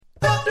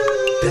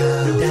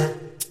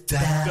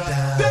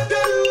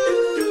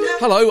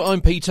Hello,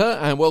 I'm Peter,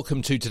 and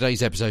welcome to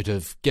today's episode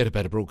of Get a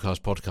Better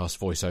Broadcast Podcast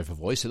Voice Over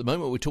Voice. At the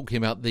moment, we're talking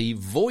about the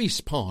voice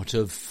part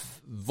of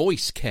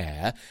voice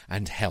care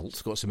and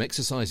health. Got some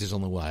exercises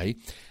on the way.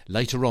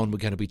 Later on, we're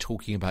going to be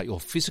talking about your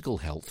physical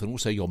health and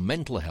also your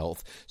mental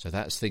health. So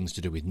that's things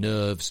to do with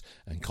nerves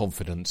and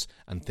confidence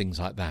and things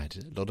like that.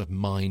 A lot of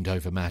mind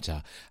over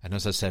matter. And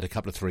as I said a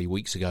couple of 3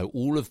 weeks ago,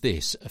 all of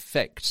this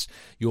affects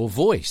your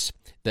voice.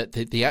 That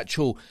the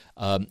actual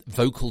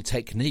vocal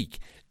technique,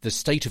 the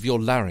state of your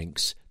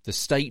larynx, the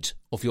state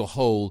of your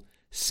whole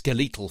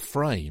skeletal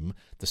frame,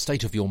 the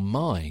state of your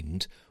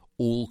mind,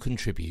 all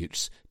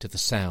contributes to the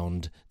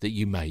sound that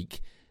you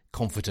make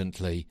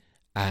confidently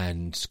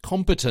and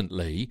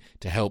competently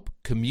to help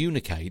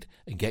communicate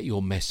and get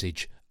your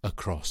message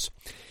across.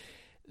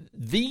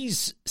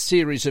 These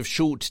series of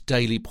short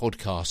daily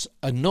podcasts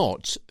are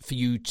not for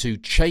you to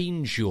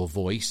change your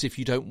voice if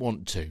you don't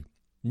want to.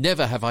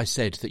 Never have I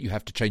said that you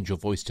have to change your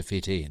voice to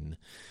fit in.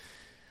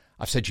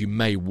 I've said you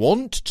may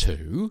want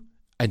to,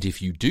 and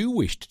if you do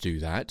wish to do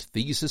that,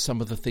 these are some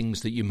of the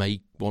things that you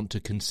may want to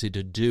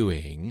consider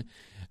doing.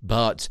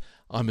 But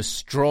I'm a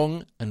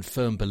strong and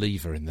firm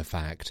believer in the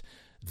fact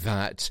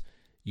that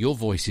your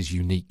voice is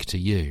unique to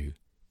you.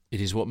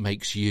 It is what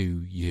makes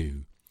you,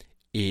 you.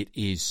 It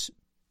is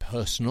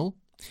personal.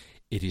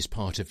 It is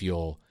part of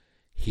your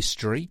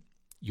history,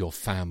 your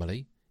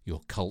family, your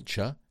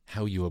culture,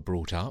 how you were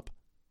brought up.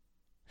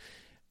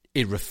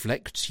 It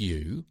reflects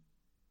you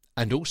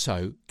and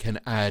also can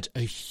add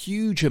a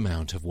huge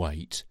amount of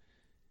weight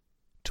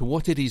to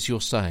what it is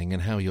you're saying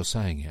and how you're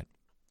saying it.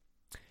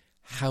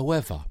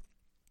 However,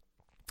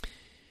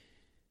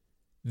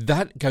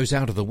 that goes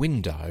out of the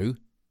window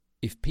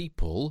if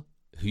people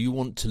who you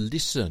want to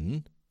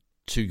listen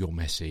to your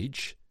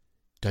message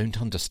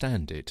don't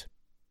understand it.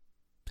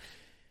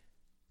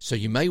 So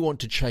you may want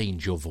to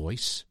change your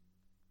voice,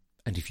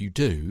 and if you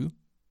do,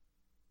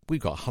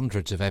 we've got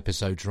hundreds of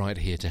episodes right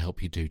here to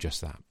help you do just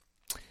that.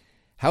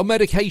 How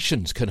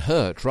medications can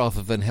hurt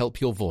rather than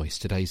help your voice.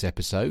 Today's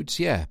episodes,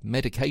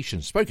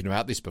 medications. Spoken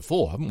about this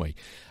before, haven't we?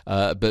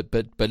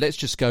 But let's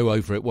just go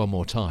over it one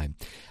more time.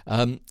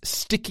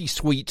 Sticky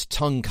sweet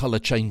tongue colour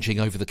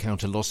changing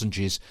over-the-counter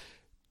lozenges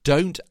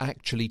don't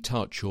actually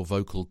touch your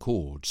vocal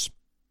cords.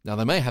 Now,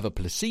 they may have a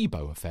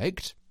placebo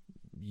effect.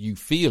 You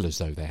feel as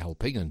though they're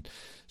helping, and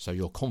so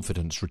your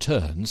confidence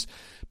returns.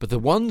 But the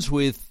ones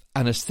with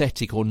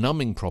anaesthetic or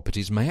numbing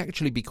properties may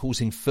actually be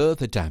causing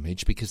further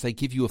damage because they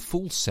give you a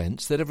false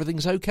sense that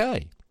everything's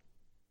okay.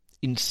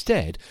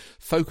 Instead,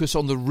 focus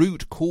on the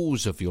root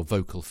cause of your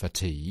vocal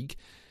fatigue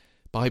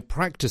by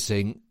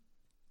practicing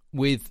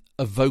with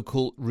a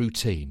vocal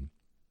routine.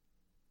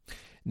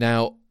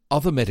 Now,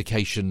 other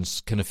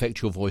medications can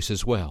affect your voice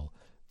as well.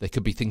 There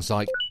could be things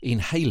like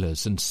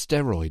inhalers and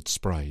steroid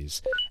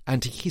sprays.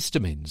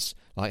 Antihistamines,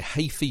 like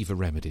hay fever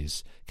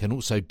remedies, can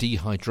also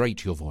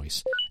dehydrate your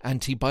voice.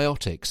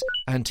 Antibiotics,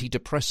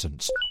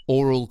 antidepressants,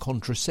 oral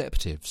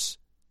contraceptives.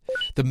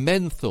 The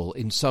menthol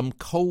in some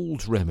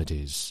cold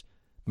remedies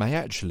may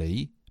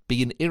actually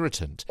be an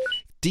irritant.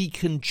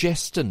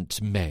 Decongestant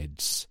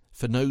meds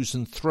for nose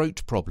and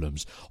throat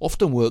problems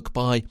often work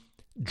by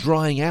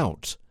drying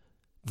out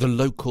the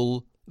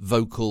local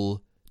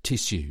vocal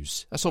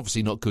tissues. That's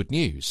obviously not good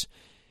news.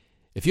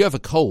 If you have a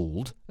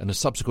cold and a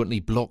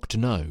subsequently blocked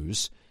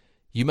nose,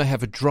 you may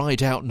have a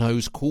dried out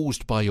nose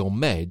caused by your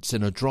meds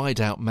and a dried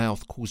out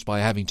mouth caused by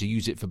having to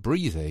use it for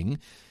breathing,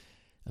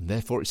 and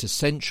therefore it's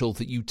essential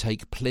that you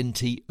take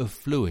plenty of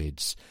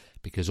fluids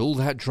because all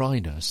that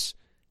dryness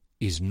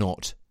is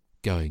not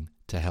going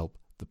to help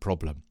the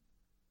problem.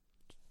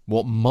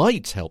 What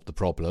might help the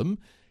problem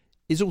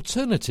is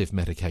alternative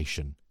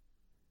medication.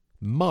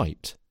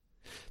 Might.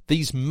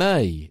 These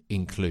may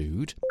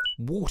include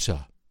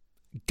water,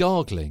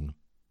 gargling,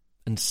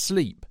 and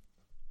sleep.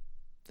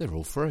 They're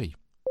all free.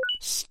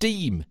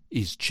 Steam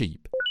is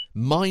cheap.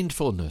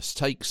 Mindfulness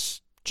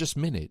takes just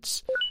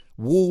minutes.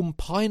 Warm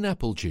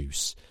pineapple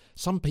juice.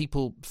 Some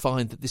people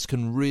find that this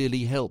can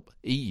really help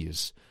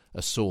ease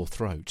a sore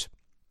throat.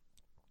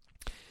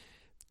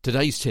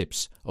 Today's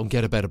tips on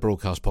Get a Better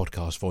Broadcast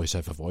Podcast Voice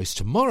Over Voice.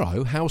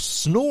 Tomorrow, how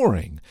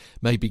snoring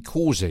may be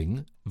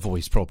causing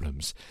voice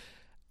problems.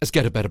 As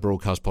Get a Better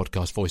Broadcast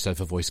Podcast Voice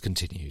Over Voice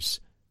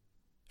continues.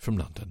 From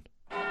London,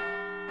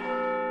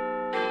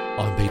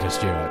 I'm Peter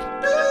Stewart.